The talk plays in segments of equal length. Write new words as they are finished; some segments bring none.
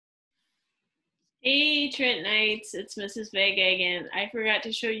Hey Trentonites, it's Mrs. Vega again. I forgot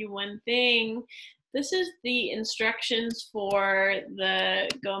to show you one thing. This is the instructions for the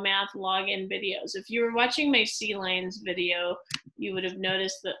GoMath login videos. If you were watching my Sea Lions video, you would have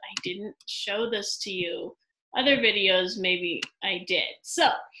noticed that I didn't show this to you. Other videos, maybe I did.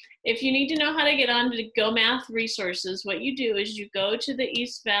 So if you need to know how to get onto the GoMath resources, what you do is you go to the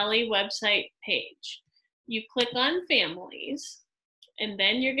East Valley website page. You click on Families. And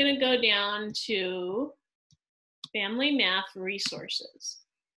then you're going to go down to Family Math Resources.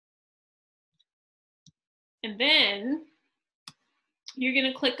 And then you're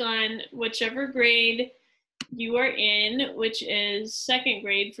going to click on whichever grade you are in, which is second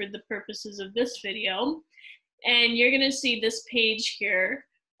grade for the purposes of this video. And you're going to see this page here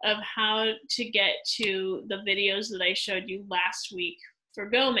of how to get to the videos that I showed you last week for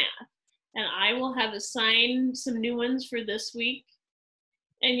GoMath. And I will have assigned some new ones for this week.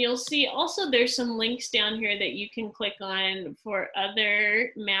 And you'll see also there's some links down here that you can click on for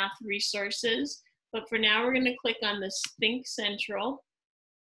other math resources. But for now, we're going to click on this Think Central.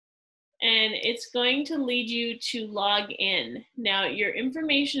 And it's going to lead you to log in. Now, your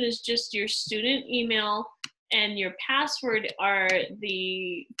information is just your student email, and your password are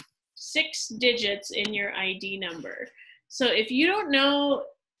the 6 digits in your ID number. So if you don't know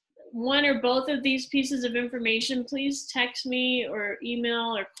one or both of these pieces of information, please text me or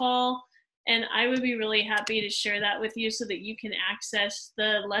email or call, and I would be really happy to share that with you so that you can access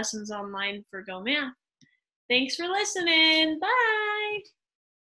the lessons online for GoMath. Thanks for listening. Bye.